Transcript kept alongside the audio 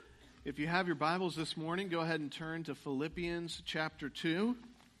If you have your Bibles this morning, go ahead and turn to Philippians chapter 2.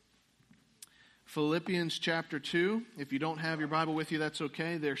 Philippians chapter 2. If you don't have your Bible with you, that's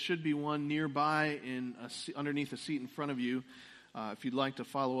okay. There should be one nearby underneath a seat in front of you if you'd like to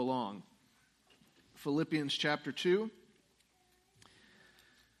follow along. Philippians chapter 2.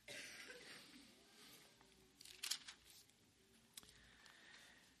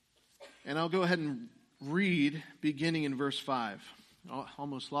 And I'll go ahead and read beginning in verse 5. I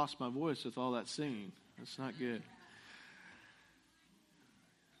almost lost my voice with all that singing. That's not good.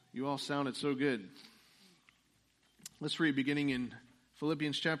 You all sounded so good. Let's read beginning in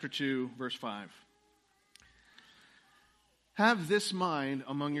Philippians chapter 2, verse 5. Have this mind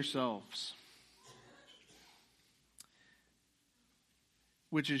among yourselves,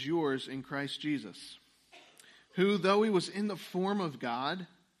 which is yours in Christ Jesus, who, though he was in the form of God,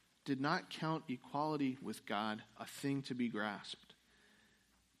 did not count equality with God a thing to be grasped,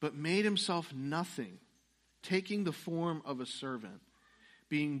 but made himself nothing, taking the form of a servant,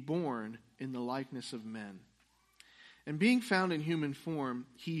 being born in the likeness of men. And being found in human form,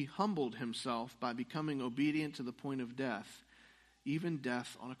 he humbled himself by becoming obedient to the point of death, even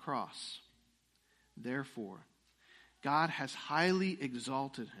death on a cross. Therefore, God has highly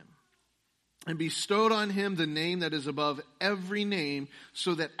exalted him and bestowed on him the name that is above every name,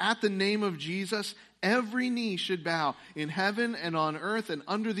 so that at the name of Jesus every knee should bow in heaven and on earth and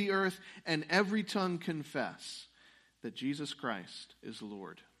under the earth, and every tongue confess that Jesus Christ is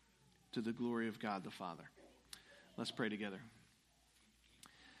Lord, to the glory of God the Father. Let's pray together.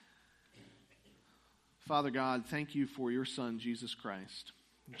 Father God, thank you for your Son, Jesus Christ.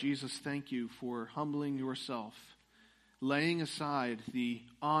 Jesus, thank you for humbling yourself, laying aside the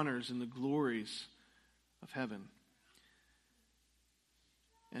honors and the glories of heaven,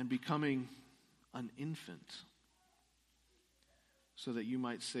 and becoming an infant so that you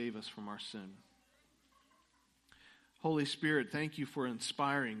might save us from our sin. Holy Spirit, thank you for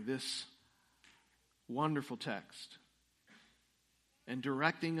inspiring this wonderful text and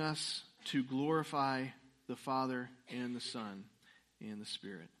directing us to glorify the Father and the Son and the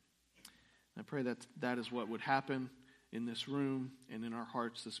Spirit. I pray that that is what would happen in this room and in our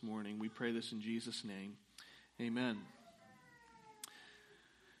hearts this morning. We pray this in Jesus' name. Amen.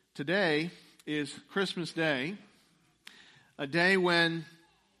 Today is Christmas Day, a day when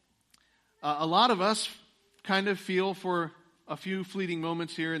a lot of us kind of feel for a few fleeting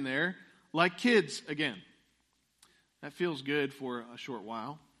moments here and there like kids again. That feels good for a short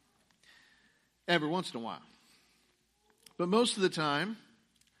while, every once in a while. But most of the time,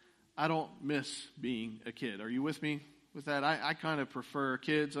 I don't miss being a kid. Are you with me with that? I kind of prefer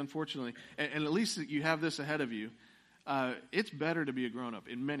kids, unfortunately. And at least you have this ahead of you. It's better to be a grown-up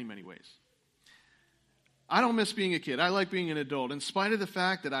in many, many ways. I don't miss being a kid. I like being an adult. In spite of the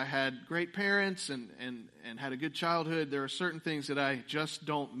fact that I had great parents and had a good childhood, there are certain things that I just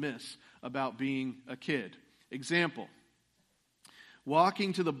don't miss about being a kid. Example,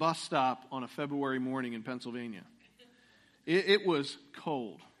 walking to the bus stop on a February morning in Pennsylvania. It was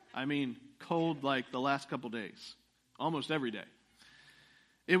cold. I mean, cold like the last couple days. Almost every day.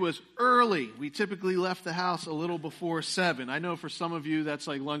 It was early. We typically left the house a little before 7. I know for some of you that's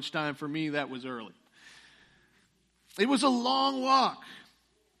like lunchtime. For me, that was early. It was a long walk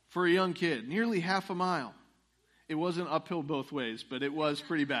for a young kid, nearly half a mile. It wasn't uphill both ways, but it was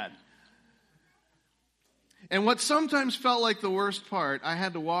pretty bad. And what sometimes felt like the worst part, I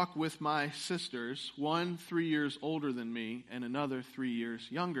had to walk with my sisters, one 3 years older than me and another 3 years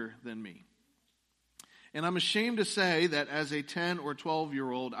younger than me. And I'm ashamed to say that as a 10 or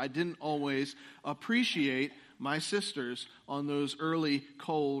 12-year-old, I didn't always appreciate my sisters on those early,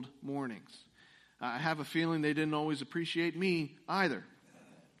 cold mornings. I have a feeling they didn't always appreciate me either.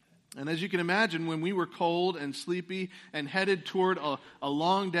 And as you can imagine, when we were cold and sleepy and headed toward a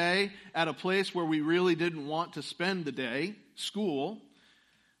long day at a place where we really didn't want to spend the day, school,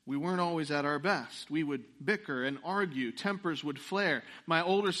 we weren't always at our best. We would bicker and argue. Tempers would flare. My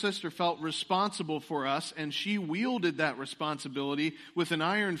older sister felt responsible for us, and she wielded that responsibility with an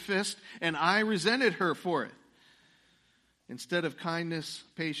iron fist, and I resented her for it. Instead of kindness,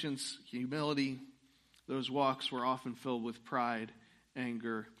 patience, humility, those walks were often filled with pride,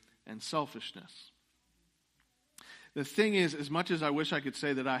 anger, and selfishness. The thing is, as much as I wish I could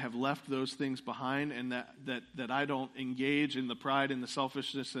say that I have left those things behind and that I don't engage in the pride and the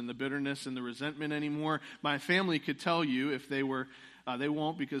selfishness and the bitterness and the resentment anymore, my family could tell you if they were, they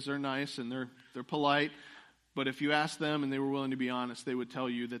won't because they're nice and they're polite, but if you asked them and they were willing to be honest, they would tell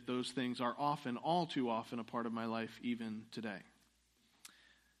you that those things are often, all too often, a part of my life even today.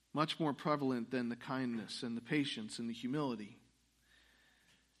 Much more prevalent than the kindness and the patience and the humility.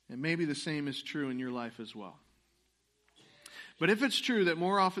 And maybe the same is true in your life as well. But if it's true that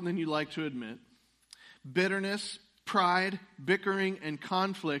more often than you like to admit, bitterness, pride, bickering, and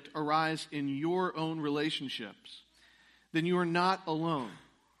conflict arise in your own relationships, then you are not alone.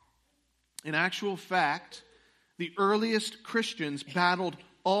 In actual fact, the earliest Christians battled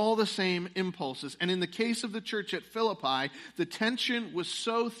all the same impulses. And in the case of the church at Philippi, the tension was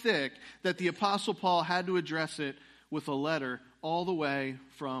so thick that the Apostle Paul had to address it with a letter all the way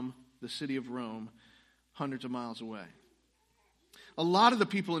from the city of Rome, hundreds of miles away. A lot of the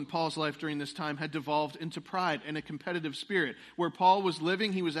people in Paul's life during this time had devolved into pride and a competitive spirit. Where Paul was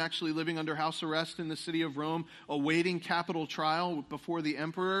living, he was actually living under house arrest in the city of Rome, awaiting capital trial before the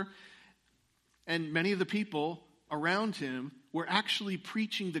emperor. And many of the people around him were actually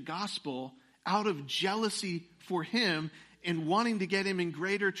preaching the gospel out of jealousy for him and wanting to get him in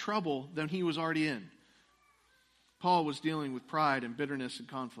greater trouble than he was already in. Paul was dealing with pride and bitterness and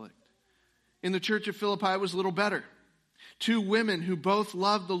conflict. In the church of Philippi, it was a little better. Two women who both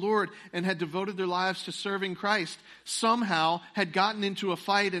loved the Lord and had devoted their lives to serving Christ somehow had gotten into a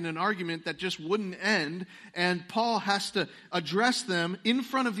fight and an argument that just wouldn't end, and Paul has to address them in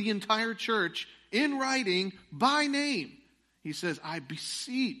front of the entire church in writing by name. He says, I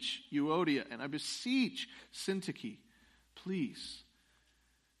beseech Euodia and I beseech Syntyche, please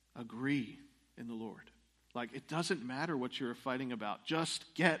agree in the Lord. Like, it doesn't matter what you're fighting about. Just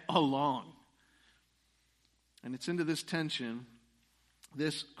get along. And it's into this tension,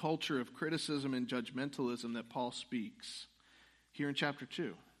 this culture of criticism and judgmentalism that Paul speaks here in chapter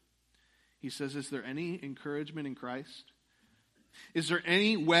 2. He says, is there any encouragement in Christ? Is there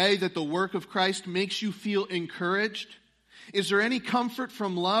any way that the work of Christ makes you feel encouraged? Is there any comfort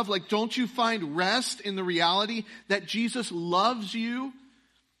from love? Like, don't you find rest in the reality that Jesus loves you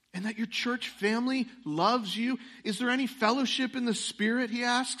and that your church family loves you? Is there any fellowship in the Spirit, he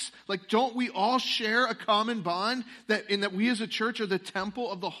asks? Like, don't we all share a common bond in that we as a church are the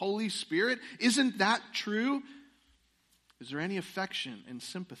temple of the Holy Spirit? Isn't that true? Is there any affection and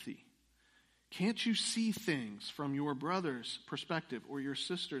sympathy? Can't you see things from your brother's perspective or your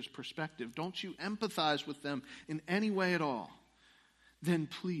sister's perspective? Don't you empathize with them in any way at all? Then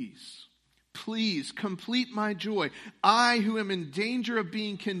please complete my joy. I, who am in danger of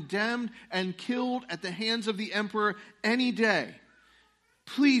being condemned and killed at the hands of the emperor any day,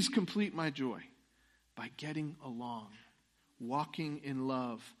 please complete my joy by getting along, walking in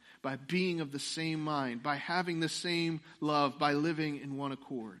love, by being of the same mind, by having the same love, by living in one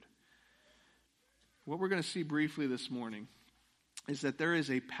accord. What we're going to see briefly this morning is that there is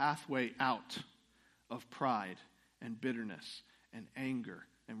a pathway out of pride and bitterness and anger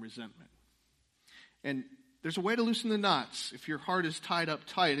and resentment. And there's a way to loosen the knots if your heart is tied up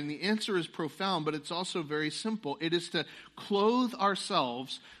tight. And the answer is profound, but it's also very simple. It is to clothe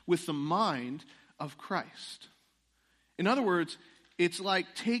ourselves with the mind of Christ. In other words, it's like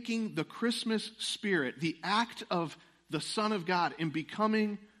taking the Christmas spirit, the act of the Son of God in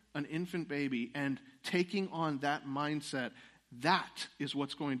becoming an infant baby and taking on that mindset. That is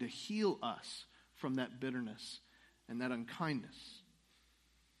what's going to heal us from that bitterness and that unkindness.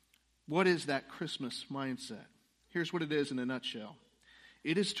 What is that Christmas mindset? Here's what it is in a nutshell.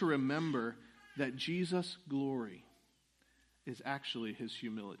 It is to remember that Jesus' glory is actually his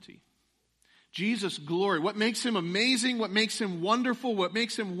humility. Jesus' glory, what makes him amazing, what makes him wonderful, what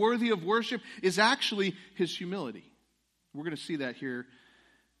makes him worthy of worship is actually his humility. We're going to see that here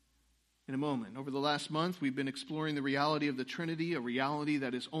in a moment. Over the last month, we've been exploring the reality of the Trinity, a reality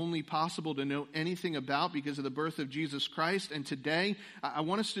that is only possible to know anything about because of the birth of Jesus Christ. And today, I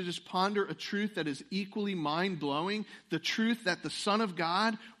want us to just ponder a truth that is equally mind-blowing, the truth that the Son of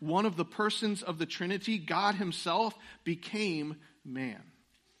God, one of the persons of the Trinity, God himself, became man,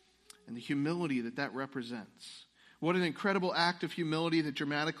 and the humility that that represents. What an incredible act of humility that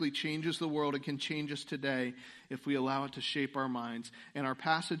dramatically changes the world and can change us today if we allow it to shape our minds. And our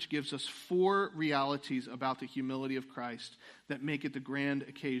passage gives us 4 realities about the humility of Christ that make it the grand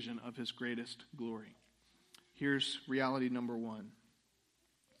occasion of his greatest glory. Here's reality number 1.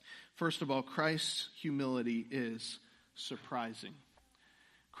 First of all, Christ's humility is surprising.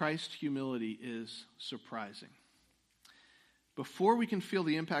 Christ's humility is surprising. Before we can feel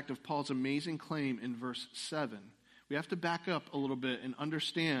the impact of Paul's amazing claim in verse 7, we have to back up a little bit and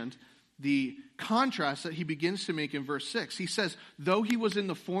understand the contrast that he begins to make in verse 6. He says, though he was in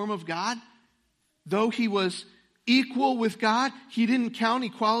the form of God, though he was equal with God, he didn't count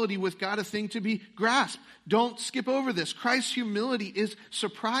equality with God a thing to be grasped. Don't skip over this. Christ's humility is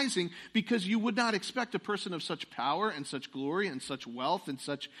surprising because you would not expect a person of such power and such glory and such wealth and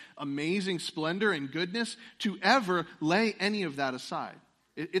such amazing splendor and goodness to ever lay any of that aside.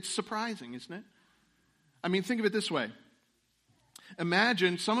 It's surprising, isn't it? I mean, think of it this way.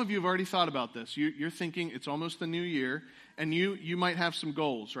 Imagine, some of you have already thought about this. You're thinking it's almost the new year, and you might have some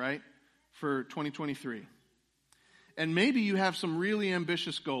goals, right, for 2023. And maybe you have some really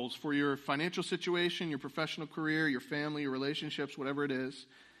ambitious goals for your financial situation, your professional career, your family, your relationships, whatever it is.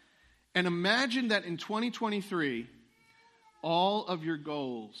 And imagine that in 2023, all of your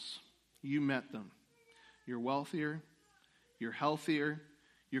goals, you met them. You're wealthier, you're healthier,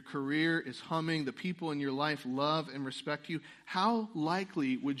 your career is humming, the people in your life love and respect you. How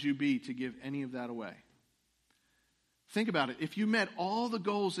likely would you be to give any of that away? Think about it. If you met all the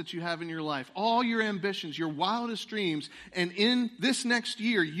goals that you have in your life, all your ambitions, your wildest dreams, and in this next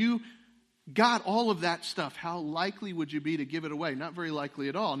year you got all of that stuff, how likely would you be to give it away? Not very likely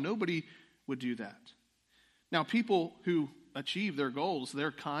at all. Nobody would do that. Now, people who achieve their goals,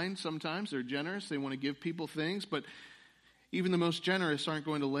 they're kind sometimes, they're generous, they want to give people things, but even the most generous aren't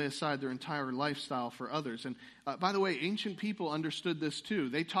going to lay aside their entire lifestyle for others. And by the way, ancient people understood this too.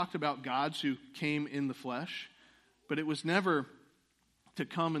 They talked about gods who came in the flesh, but it was never to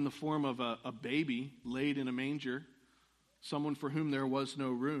come in the form of a baby laid in a manger, someone for whom there was no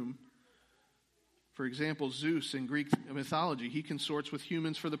room. For example, Zeus in Greek mythology, he consorts with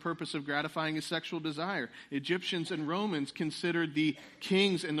humans for the purpose of gratifying his sexual desire. Egyptians and Romans considered the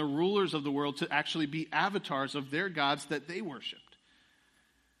kings and the rulers of the world to actually be avatars of their gods that they worshipped.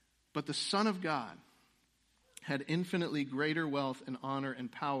 But the Son of God had infinitely greater wealth and honor and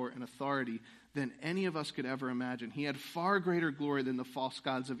power and authority than any of us could ever imagine. He had far greater glory than the false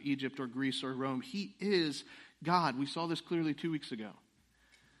gods of Egypt or Greece or Rome. He is God. We saw this clearly 2 weeks ago.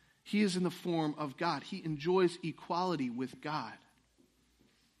 He is in the form of God. He enjoys equality with God.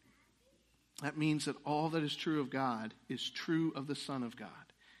 That means that all that is true of God is true of the Son of God.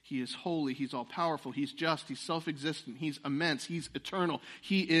 He is holy. He's all-powerful. He's just. He's self-existent. He's immense. He's eternal.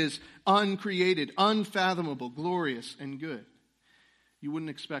 He is uncreated, unfathomable, glorious, and good. You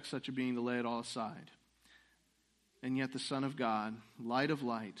wouldn't expect such a being to lay it all aside. And yet the Son of God, light of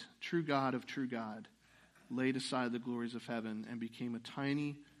light, true God of true God, laid aside the glories of heaven and became a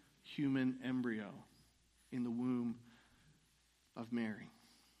tiny human embryo in the womb of Mary.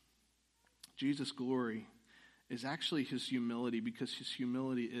 Jesus' glory is actually his humility, because his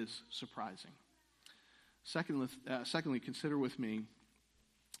humility is surprising. Secondly, consider with me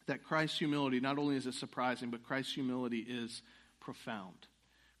that Christ's humility, not only is it surprising, but Christ's humility is profound.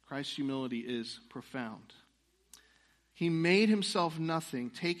 Christ's humility is profound. He made himself nothing,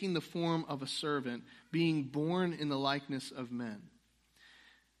 taking the form of a servant, being born in the likeness of men.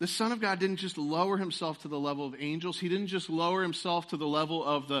 The Son of God didn't just lower himself to the level of angels. He didn't just lower himself to the level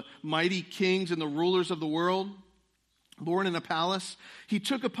of the mighty kings and the rulers of the world, born in a palace. He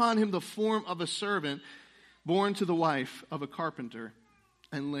took upon him the form of a servant, born to the wife of a carpenter,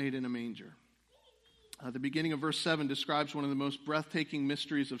 and laid in a manger. The beginning of verse 7 describes one of the most breathtaking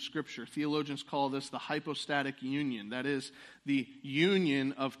mysteries of Scripture. Theologians call this the hypostatic union. That is, the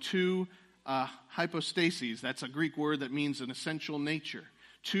union of two hypostases. That's a Greek word that means an essential nature.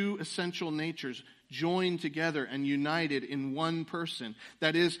 Two essential natures joined together and united in one person.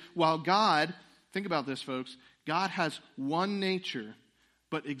 That is, while God, think about this, folks, God has one nature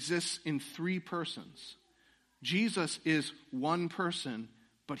but exists in three persons. Jesus is one person,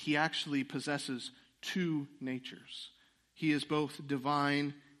 but he actually possesses two natures. He is both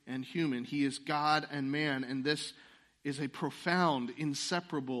divine and human. He is God and man, and this is a profound,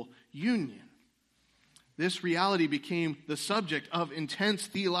 inseparable union. This reality became the subject of intense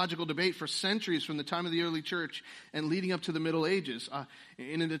theological debate for centuries, from the time of the early church and leading up to the Middle Ages.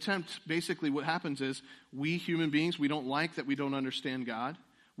 In an attempt, basically what happens is we human beings, we don't like that we don't understand God.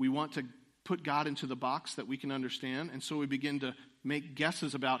 We want to put God into the box that we can understand, and so we begin to make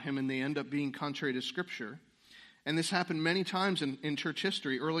guesses about him, and they end up being contrary to Scripture. And this happened many times in church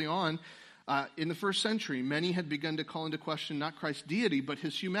history. Early on, in the first century, many had begun to call into question not Christ's deity, but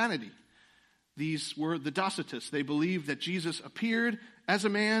his humanity. These were the Docetists. They believed that Jesus appeared as a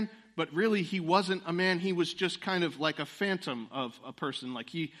man, but really he wasn't a man. He was just kind of like a phantom of a person. Like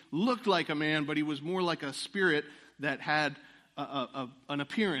he looked like a man, but he was more like a spirit that had an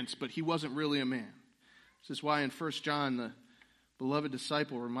appearance, but he wasn't really a man. This is why in 1 John, the beloved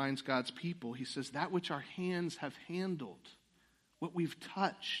disciple reminds God's people, he says, that which our hands have handled, what we've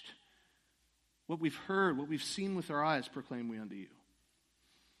touched, what we've heard, what we've seen with our eyes, proclaim we unto you.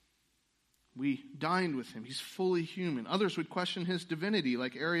 We dined with him. He's fully human. Others would question his divinity,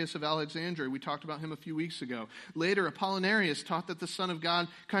 like Arius of Alexandria. We talked about him a few weeks ago. Later, Apollinarius taught that the Son of God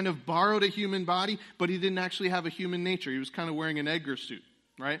kind of borrowed a human body, but he didn't actually have a human nature. He was kind of wearing an Edgar suit,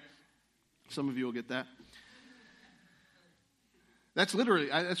 right? Some of you will get that. That's literally,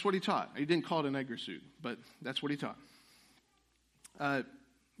 that's what he taught. He didn't call it an Edgar suit, but that's what he taught.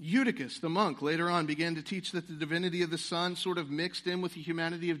 Eutychus, the monk, later on began to teach that the divinity of the Son sort of mixed in with the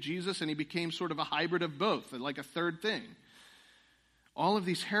humanity of Jesus, and he became sort of a hybrid of both, like a third thing. All of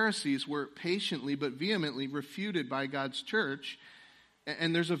these heresies were patiently but vehemently refuted by God's church,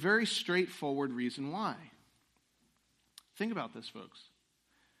 and there's a very straightforward reason why. Think about this, folks.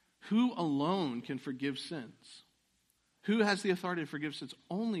 Who alone can forgive sins? Who has the authority to forgive sins?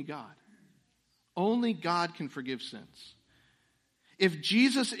 Only God. Only God can forgive sins. If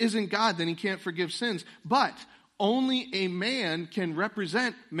Jesus isn't God, then he can't forgive sins. But only a man can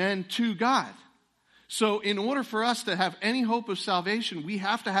represent men to God. So in order for us to have any hope of salvation, we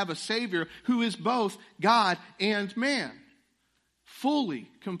have to have a Savior who is both God and man. Fully,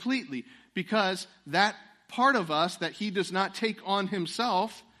 completely. Because that part of us that he does not take on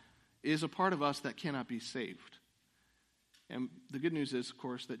himself is a part of us that cannot be saved. And the good news is, of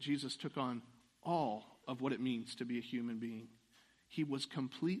course, that Jesus took on all of what it means to be a human being. He was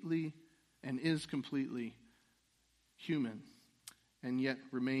completely and is completely human, and yet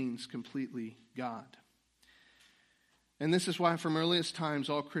remains completely God. And this is why from earliest times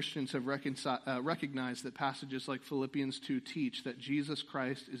all Christians have recognized that passages like Philippians 2 teach that Jesus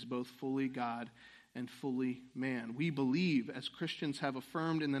Christ is both fully God and fully man. We believe, as Christians have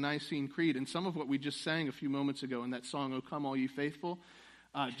affirmed in the Nicene Creed, and some of what we just sang a few moments ago in that song, O Come All Ye Faithful,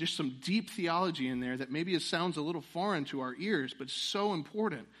 just some deep theology in there that maybe it sounds a little foreign to our ears, but so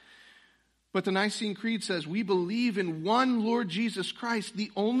important. But the Nicene Creed says, we believe in one Lord Jesus Christ,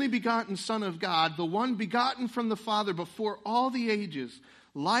 the only begotten Son of God, the one begotten from the Father before all the ages,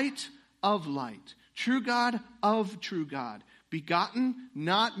 light of light, true God of true God, begotten,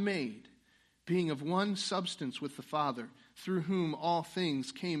 not made, being of one substance with the Father, through whom all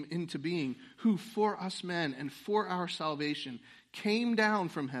things came into being, who for us men and for our salvation came down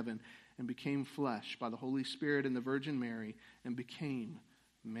from heaven and became flesh by the Holy Spirit and the Virgin Mary and became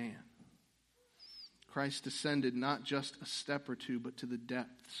man. Christ descended not just a step or two, but to the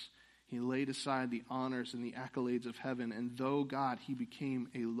depths. He laid aside the honors and the accolades of heaven, and though God, he became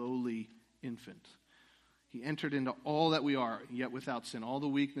a lowly infant. He entered into all that we are, yet without sin. All the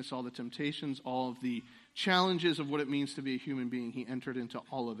weakness, all the temptations, all of the challenges of what it means to be a human being, he entered into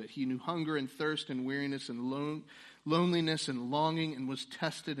all of it. He knew hunger and thirst and weariness and loneliness and longing and was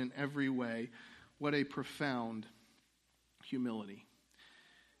tested in every way. What a profound humility.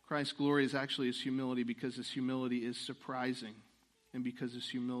 Christ's glory is actually his humility because his humility is surprising and because his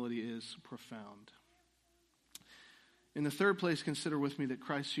humility is profound. In the third place, consider with me that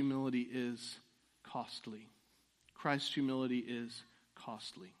Christ's humility is costly. Christ's humility is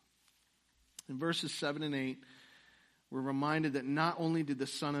costly. In verses 7 and 8, we're reminded that not only did the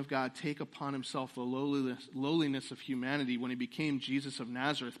Son of God take upon himself the lowliness of humanity when he became Jesus of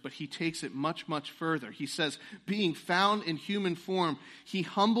Nazareth, but he takes it much, much further. He says, being found in human form, he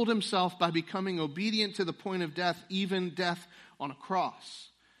humbled himself by becoming obedient to the point of death, even death on a cross.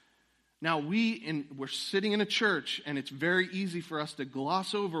 Now, we're sitting in a church, and it's very easy for us to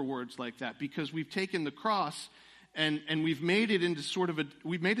gloss over words like that because we've taken the cross and we've made it into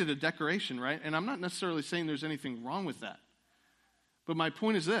we've made it a decoration, right? And I'm not necessarily saying there's anything wrong with that. But my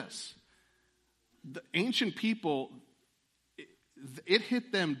point is this. The ancient people, it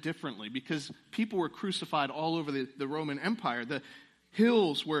hit them differently because people were crucified all over the Roman Empire. The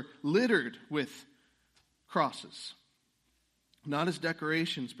hills were littered with crosses. Not as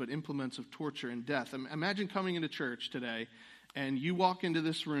decorations, but implements of torture and death. Imagine coming into church today, and you walk into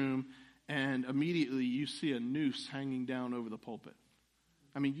this room, and immediately you see a noose hanging down over the pulpit.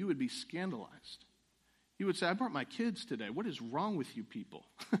 I mean, you would be scandalized. You would say, I brought my kids today. What is wrong with you people?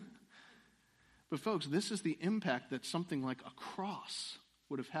 But folks, this is the impact that something like a cross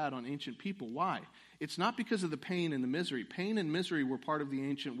would have had on ancient people. Why? It's not because of the pain and the misery. Pain and misery were part of the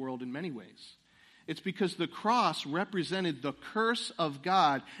ancient world in many ways. It's because the cross represented the curse of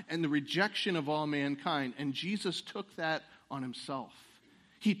God and the rejection of all mankind. And Jesus took that on himself.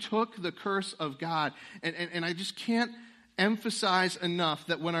 He took the curse of God. And I just can't emphasize enough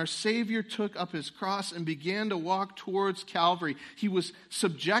that when our Savior took up his cross and began to walk towards Calvary, he was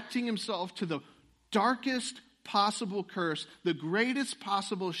subjecting himself to the darkest possible curse, the greatest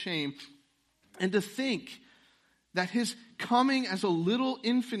possible shame. And to think that his coming as a little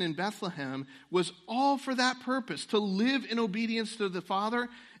infant in Bethlehem was all for that purpose, to live in obedience to the Father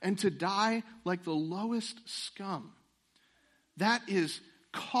and to die like the lowest scum. That is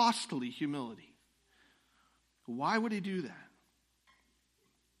costly humility. Why would he do that?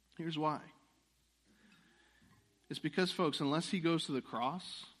 Here's why. It's because, folks, unless he goes to the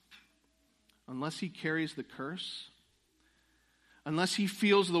cross, unless he carries the curse, unless he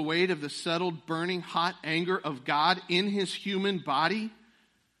feels the weight of the settled, burning, hot anger of God in his human body,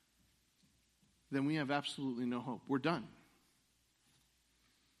 then we have absolutely no hope. We're done.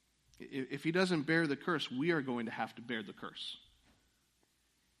 If he doesn't bear the curse, we are going to have to bear the curse.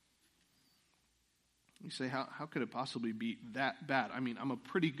 You say, how could it possibly be that bad? I mean, I'm a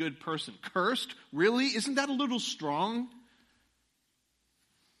pretty good person. Cursed? Really? Isn't that a little strong?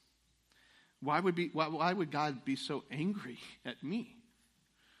 Why would God be so angry at me?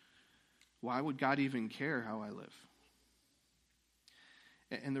 Why would God even care how I live?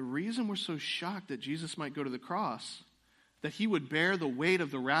 And the reason we're so shocked that Jesus might go to the cross, that he would bear the weight of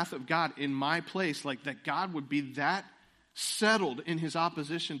the wrath of God in my place, like that God would be that settled in his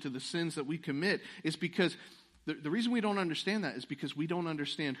opposition to the sins that we commit, is because the reason we don't understand that is because we don't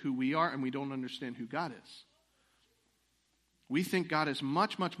understand who we are and we don't understand who God is. We think God is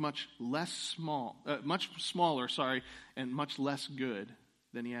much smaller, and much less good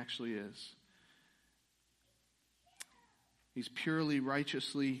than he actually is. He's purely,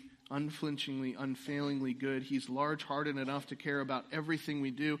 righteously, unflinchingly, unfailingly good. He's large-hearted enough to care about everything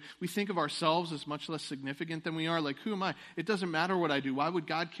we do. We think of ourselves as much less significant than we are. Like, who am I? It doesn't matter what I do. Why would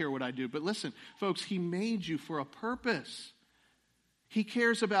God care what I do? But listen, folks, he made you for a purpose. He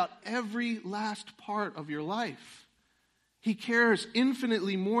cares about every last part of your life. He cares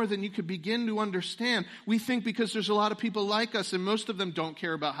infinitely more than you could begin to understand. We think because there's a lot of people like us, and most of them don't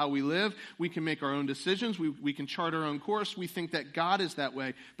care about how we live, we can make our own decisions, we can chart our own course. We think that God is that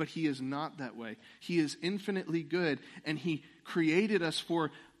way, but he is not that way. He is infinitely good, and he created us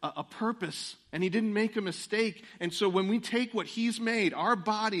for a purpose, and he didn't make a mistake. And so when we take what he's made, our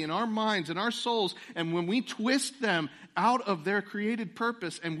body and our minds and our souls, and when we twist them out of their created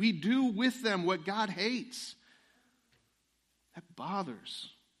purpose, and we do with them what God hates, that bothers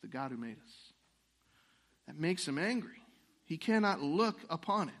the God who made us. That makes him angry. He cannot look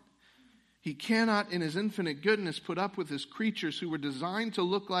upon it. He cannot, in his infinite goodness, put up with his creatures who were designed to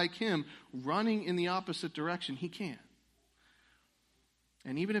look like him running in the opposite direction. He can't.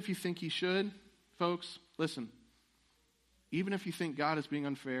 And even if you think he should, folks, listen. Even if you think God is being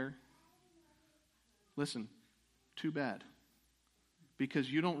unfair, listen, too bad.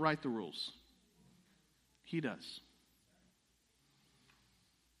 Because you don't write the rules. He does.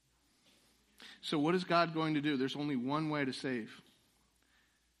 So what is God going to do? There's only one way to save.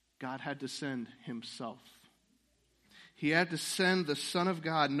 God had to send himself. He had to send the Son of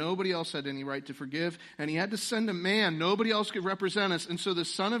God. Nobody else had any right to forgive. And he had to send a man. Nobody else could represent us. And so the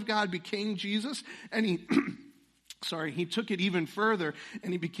Son of God became Jesus. And he took it even further.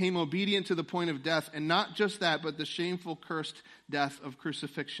 And he became obedient to the point of death. And not just that, but the shameful, cursed death of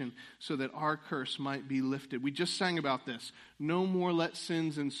crucifixion, so that our curse might be lifted. We just sang about this. No more let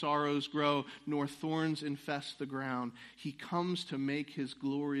sins and sorrows grow, nor thorns infest the ground. He comes to make his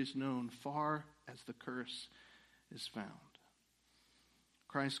glories known, far as the curse is found.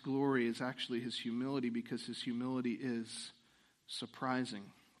 Christ's glory is actually his humility, because his humility is surprising,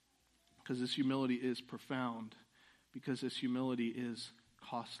 because his humility is profound, because his humility is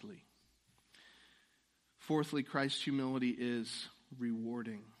costly. Fourthly, Christ's humility is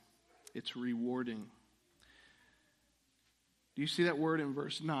rewarding. It's rewarding. Do you see that word in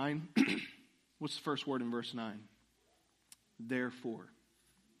verse 9? What's the first word in verse 9? Therefore.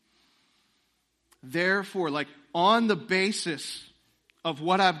 Therefore, like on the basis of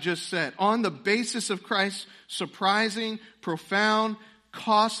what I've just said, on the basis of Christ's surprising, profound,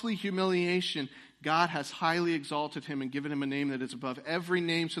 costly humiliation, God has highly exalted him and given him a name that is above every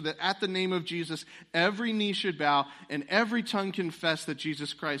name, so that at the name of Jesus, every knee should bow and every tongue confess that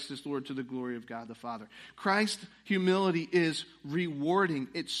Jesus Christ is Lord, to the glory of God the Father. Christ's humility is rewarding.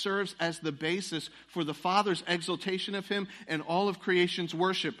 It serves as the basis for the Father's exaltation of him and all of creation's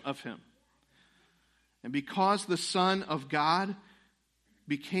worship of him. And because the Son of God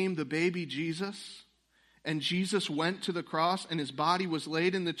became the baby Jesus, and Jesus went to the cross and his body was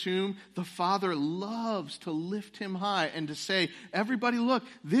laid in the tomb, the Father loves to lift him high and to say, everybody look,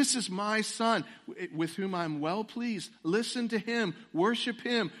 this is my Son with whom I'm well pleased. Listen to him, worship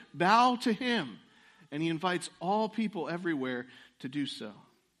him, bow to him. And he invites all people everywhere to do so.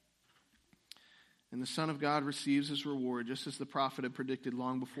 And the Son of God receives his reward, just as the prophet had predicted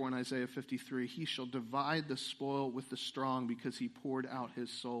long before in Isaiah 53. He shall divide the spoil with the strong, because he poured out his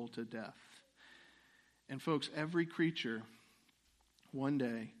soul to death. And folks, every creature one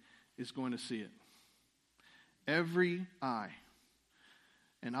day is going to see it. Every eye.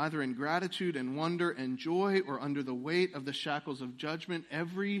 And either in gratitude and wonder and joy, or under the weight of the shackles of judgment,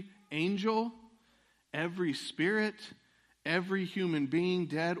 every angel, every spirit, every human being,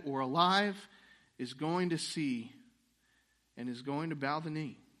 dead or alive, is going to see and is going to bow the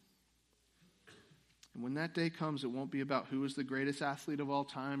knee. And when that day comes, it won't be about who is the greatest athlete of all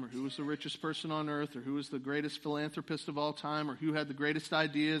time, or who is the richest person on earth, or who is the greatest philanthropist of all time, or who had the greatest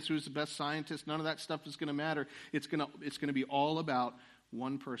ideas, who is the best scientist. None of that stuff is going to matter. It's going to be all about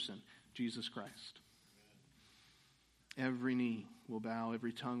one person, Jesus Christ. Every knee will bow,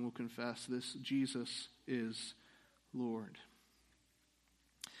 every tongue will confess this Jesus is Lord.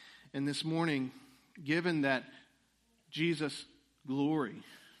 And this morning, given that Jesus' glory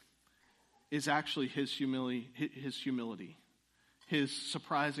is actually his humility, his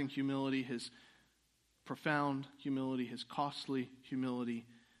surprising humility, his profound humility, his costly humility,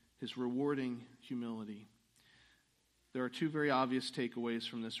 his rewarding humility. There are two very obvious takeaways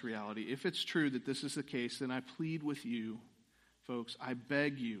from this reality. If it's true that this is the case, then I plead with you, folks, I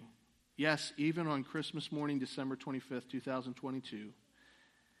beg you, yes, even on Christmas morning, December 25th, 2022,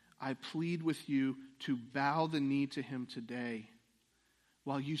 I plead with you to bow the knee to him today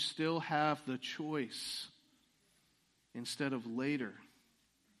while you still have the choice, instead of later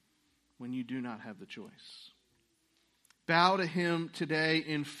when you do not have the choice. Bow to him today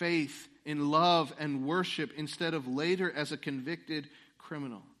in faith, in love and worship, instead of later as a convicted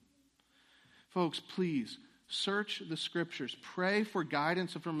criminal. Folks, please search the Scriptures. Pray for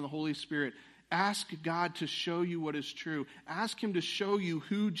guidance from the Holy Spirit. Ask God to show you what is true. Ask him to show you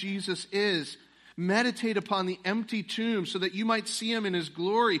who Jesus is. Meditate upon the empty tomb so that you might see him in his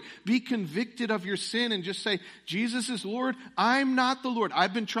glory. Be convicted of your sin and just say, Jesus is Lord. I'm not the Lord.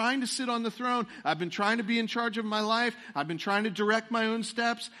 I've been trying to sit on the throne. I've been trying to be in charge of my life. I've been trying to direct my own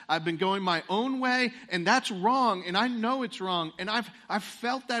steps. I've been going my own way, and that's wrong, and I know it's wrong, and I've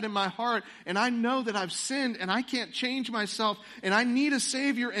felt that in my heart, and I know that I've sinned, and I can't change myself, and I need a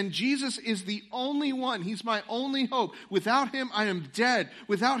Savior, and Jesus is the only one. He's my only hope. Without him, I am dead.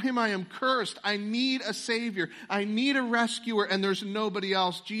 Without him, I am cursed. I need a Savior. I need a rescuer, and there's nobody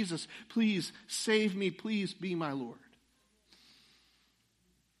else. Jesus, please save me. Please be my Lord.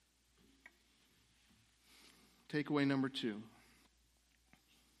 Takeaway number 2.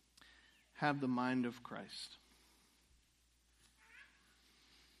 Have the mind of Christ.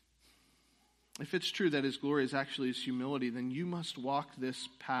 If it's true that his glory is actually his humility, then you must walk this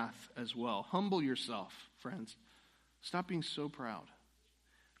path as well. Humble yourself, friends. Stop being so proud.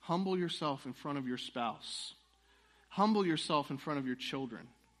 Humble yourself in front of your spouse. Humble yourself in front of your children.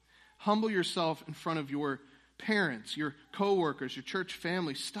 Humble yourself in front of your parents, your coworkers, your church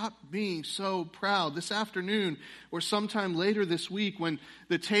family. Stop being so proud. This afternoon or sometime later this week, when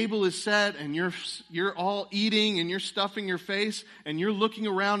the table is set and you're all eating and you're stuffing your face and you're looking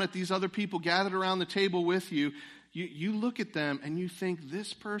around at these other people gathered around the table with you, you look at them and you think,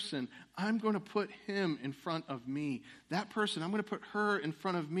 this person, I'm going to put him in front of me. That person, I'm going to put her in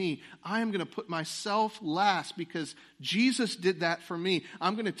front of me. I am going to put myself last because Jesus did that for me.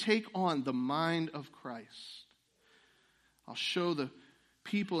 I'm going to take on the mind of Christ. I'll show the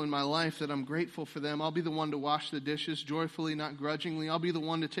people in my life that I'm grateful for them. I'll be the one to wash the dishes joyfully, not grudgingly. I'll be the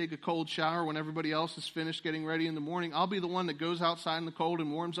one to take a cold shower when everybody else is finished getting ready in the morning. I'll be the one that goes outside in the cold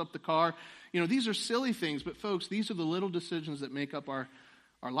and warms up the car. You know, these are silly things, but folks, these are the little decisions that make up our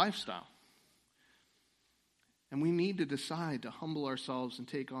lifestyle. And we need to decide to humble ourselves and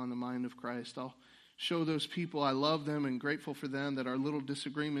take on the mind of Christ. I'll show those people I love them and grateful for them that our little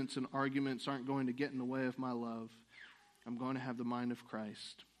disagreements and arguments aren't going to get in the way of my love. I'm going to have the mind of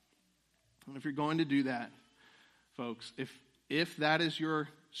Christ. And if you're going to do that, folks, if that is your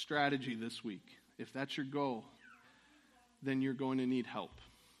strategy this week, if that's your goal, then you're going to need help.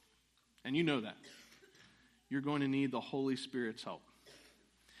 And you know that. You're going to need the Holy Spirit's help.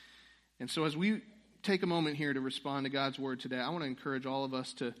 And so as we take a moment here to respond to God's word today, I want to encourage all of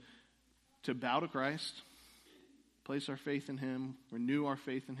us to bow to Christ, place our faith in him, renew our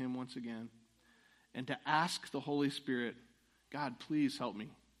faith in him once again, and to ask the Holy Spirit, God, please help me.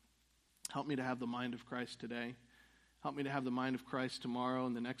 Help me to have the mind of Christ today. Help me to have the mind of Christ tomorrow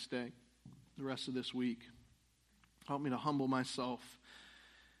and the next day, the rest of this week. Help me to humble myself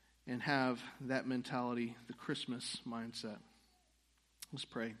and have that mentality, the Christmas mindset. Let's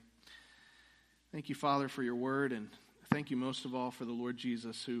pray. Thank you, Father, for your word, and thank you most of all for the Lord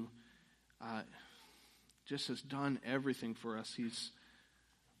Jesus, who just has done everything for us. He's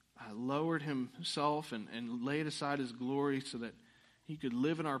lowered himself and laid aside his glory so that he could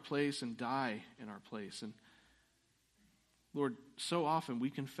live in our place and die in our place. And Lord, so often we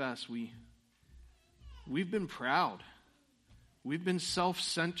confess we've been proud. We've been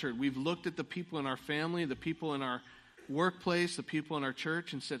self-centered. We've looked at the people in our family, the people in our workplace, the people in our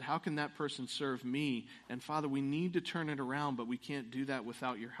church, and said, how can that person serve me? And Father, we need to turn it around, but we can't do that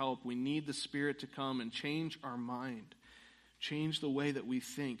without your help. We need the Spirit to come and change our mind. Change the way that we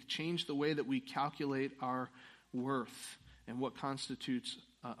think. Change the way that we calculate our worth and what constitutes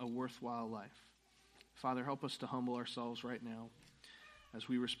a worthwhile life. Father, help us to humble ourselves right now as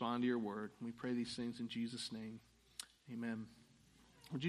we respond to your word. We pray these things in Jesus' name. Amen.